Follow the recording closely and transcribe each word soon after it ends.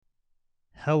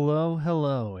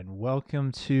Hello, and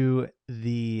welcome to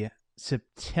the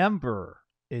September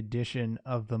edition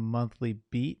of the Monthly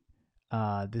Beat.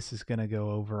 This is going to go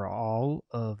over all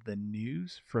of the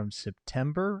news from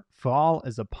September. Fall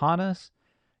is upon us.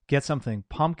 Get something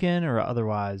pumpkin or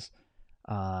otherwise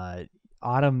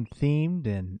autumn themed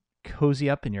and cozy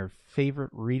up in your favorite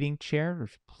reading chair.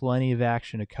 There's plenty of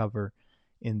action to cover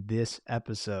in this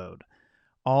episode.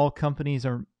 All companies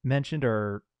are mentioned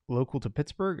are local to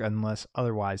Pittsburgh unless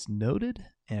otherwise noted.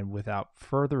 And without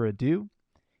further ado,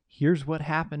 here's what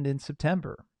happened in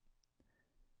September.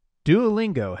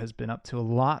 Duolingo has been up to a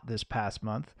lot this past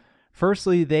month.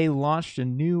 Firstly, they launched a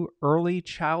new early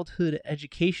childhood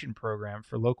education program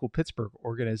for local Pittsburgh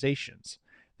organizations.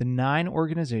 The 9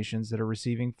 organizations that are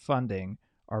receiving funding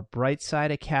are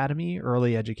Brightside Academy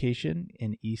Early Education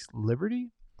in East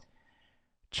Liberty,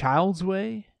 Child's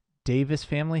Way, Davis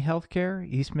Family Healthcare,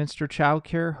 Eastminster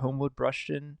Childcare, Homewood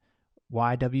Brushton,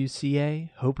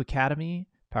 YWCA, Hope Academy,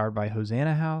 powered by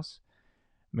Hosanna House,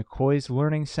 McCoy's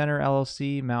Learning Center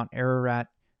LLC, Mount Ararat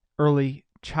Early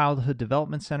Childhood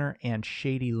Development Center, and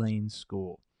Shady Lane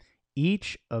School.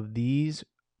 Each of these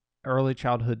early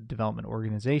childhood development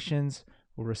organizations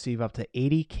will receive up to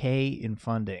 $80,000 in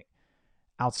funding.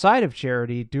 Outside of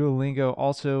charity, Duolingo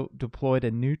also deployed a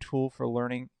new tool for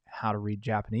learning how to read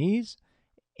Japanese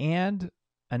and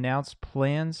announced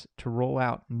plans to roll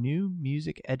out new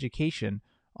music education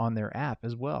on their app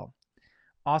as well.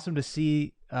 Awesome to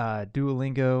see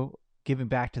Duolingo giving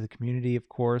back to the community, of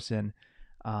course, and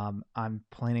I'm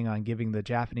planning on giving the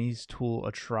Japanese tool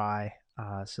a try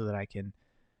so that I can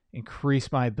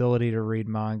increase my ability to read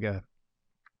manga.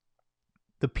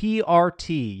 The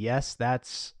PRT, yes,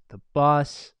 that's the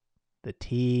bus, the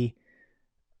T,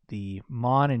 the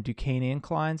Mon and Duquesne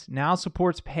inclines, now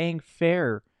supports paying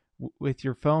fare with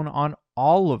your phone on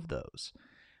all of those.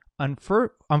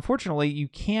 Unfortunately, you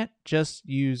can't just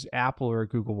use Apple or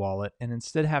Google Wallet and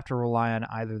instead have to rely on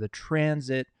either the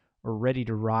Transit or Ready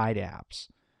to Ride apps.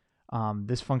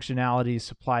 This functionality is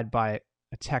supplied by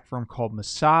a tech firm called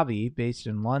Masabi, based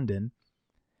in London.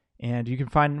 And you can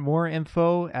find more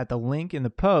info at the link in the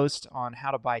post on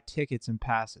how to buy tickets and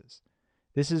passes.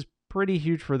 This is pretty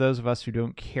huge for those of us who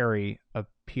don't carry a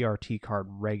PRT card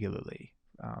regularly.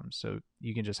 So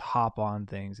you can just hop on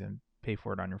things and pay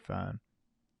for it on your phone.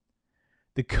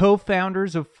 The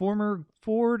co-founders of former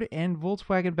Ford and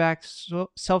Volkswagen-backed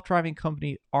self-driving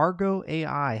company Argo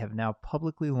AI have now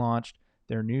publicly launched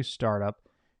their new startup,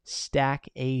 Stack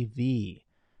AV.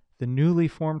 The newly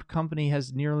formed company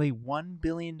has nearly $1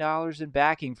 billion in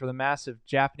backing for the massive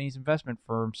Japanese investment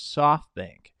firm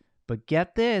SoftBank. But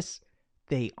get this,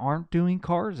 they aren't doing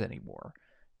cars anymore.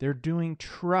 They're doing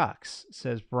trucks,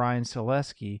 says Brian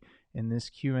Selesky in this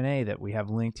Q&A that we have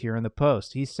linked here in the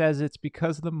post. He says it's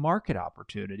because of the market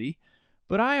opportunity,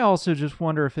 but I also just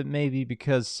wonder if it may be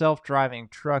because self-driving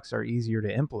trucks are easier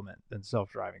to implement than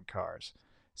self-driving cars.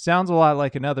 Sounds a lot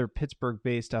like another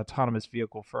Pittsburgh-based autonomous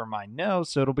vehicle firm I know,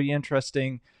 so it'll be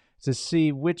interesting to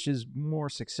see which is more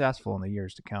successful in the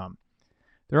years to come.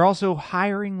 They're also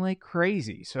hiring like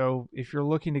crazy, so if you're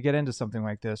looking to get into something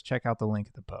like this, check out the link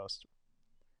at the post.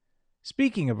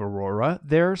 Speaking of Aurora,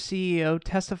 their CEO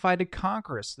testified to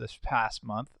Congress this past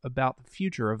month about the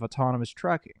future of autonomous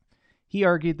trucking. He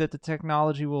argued that the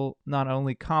technology will not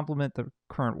only complement the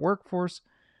current workforce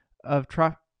of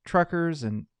truckers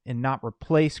and not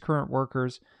replace current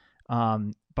workers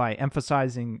by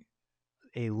emphasizing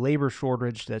a labor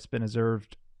shortage that's been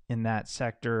observed in that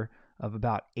sector of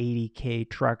about 80,000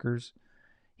 truckers.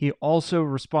 He also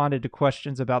responded to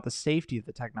questions about the safety of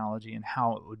the technology and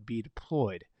how it would be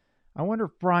deployed. I wonder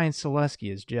if Brian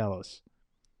Selesky is jealous.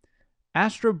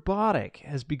 Astrobotic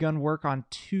has begun work on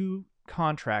 2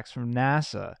 contracts from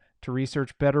NASA to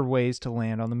research better ways to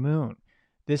land on the moon.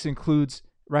 This includes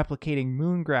replicating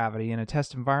moon gravity in a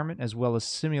test environment as well as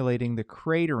simulating the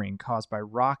cratering caused by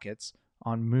rockets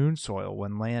on moon soil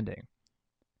when landing.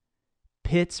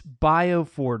 Pitt's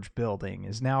Bioforge building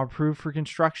is now approved for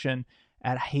construction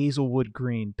at Hazelwood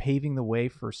Green, paving the way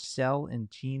for cell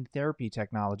and gene therapy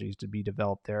technologies to be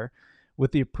developed there.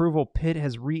 With the approval, Pitt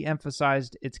has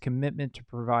re-emphasized its commitment to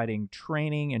providing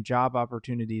training and job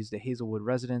opportunities to Hazelwood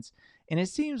residents, and it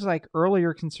seems like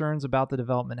earlier concerns about the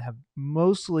development have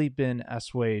mostly been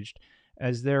assuaged,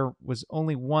 as there was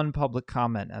only one public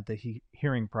comment at the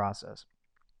hearing process.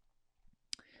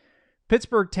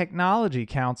 Pittsburgh Technology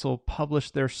Council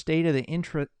published their State of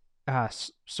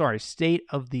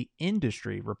the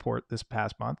Industry report this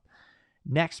past month.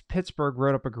 Next, Pittsburgh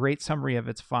wrote up a great summary of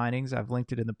its findings. I've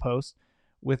linked it in the post,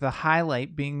 with a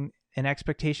highlight being an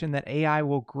expectation that AI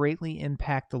will greatly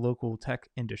impact the local tech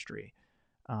industry.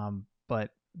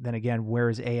 But then again, where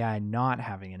is AI not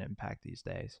having an impact these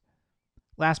days?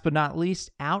 Last but not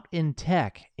least, Out in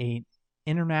Tech, an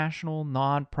international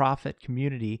nonprofit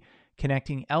community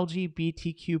connecting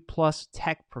LGBTQ plus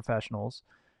tech professionals,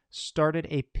 started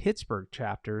a Pittsburgh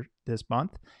chapter this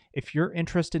month. If you're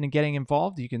interested in getting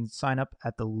involved, you can sign up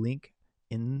at the link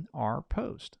in our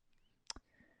post.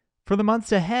 For the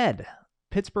months ahead,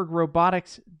 Pittsburgh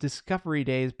Robotics Discovery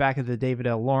Days back at the David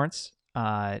L. Lawrence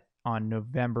on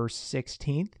November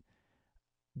 16th.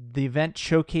 The event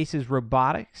showcases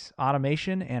robotics,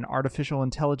 automation, and artificial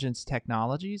intelligence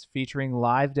technologies, featuring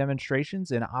live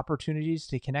demonstrations and opportunities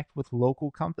to connect with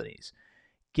local companies.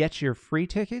 Get your free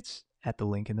tickets at the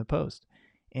link in the post.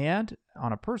 And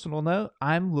on a personal note,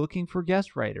 I'm looking for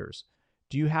guest writers.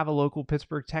 Do you have a local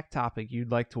Pittsburgh tech topic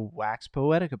you'd like to wax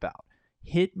poetic about?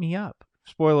 Hit me up.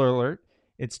 Spoiler alert,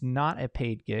 it's not a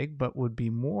paid gig, but would be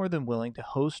more than willing to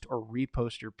host or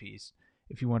repost your piece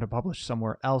if you want to publish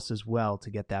somewhere else as well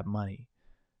to get that money.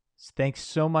 Thanks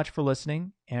so much for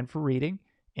listening and for reading,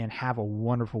 and have a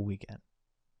wonderful weekend.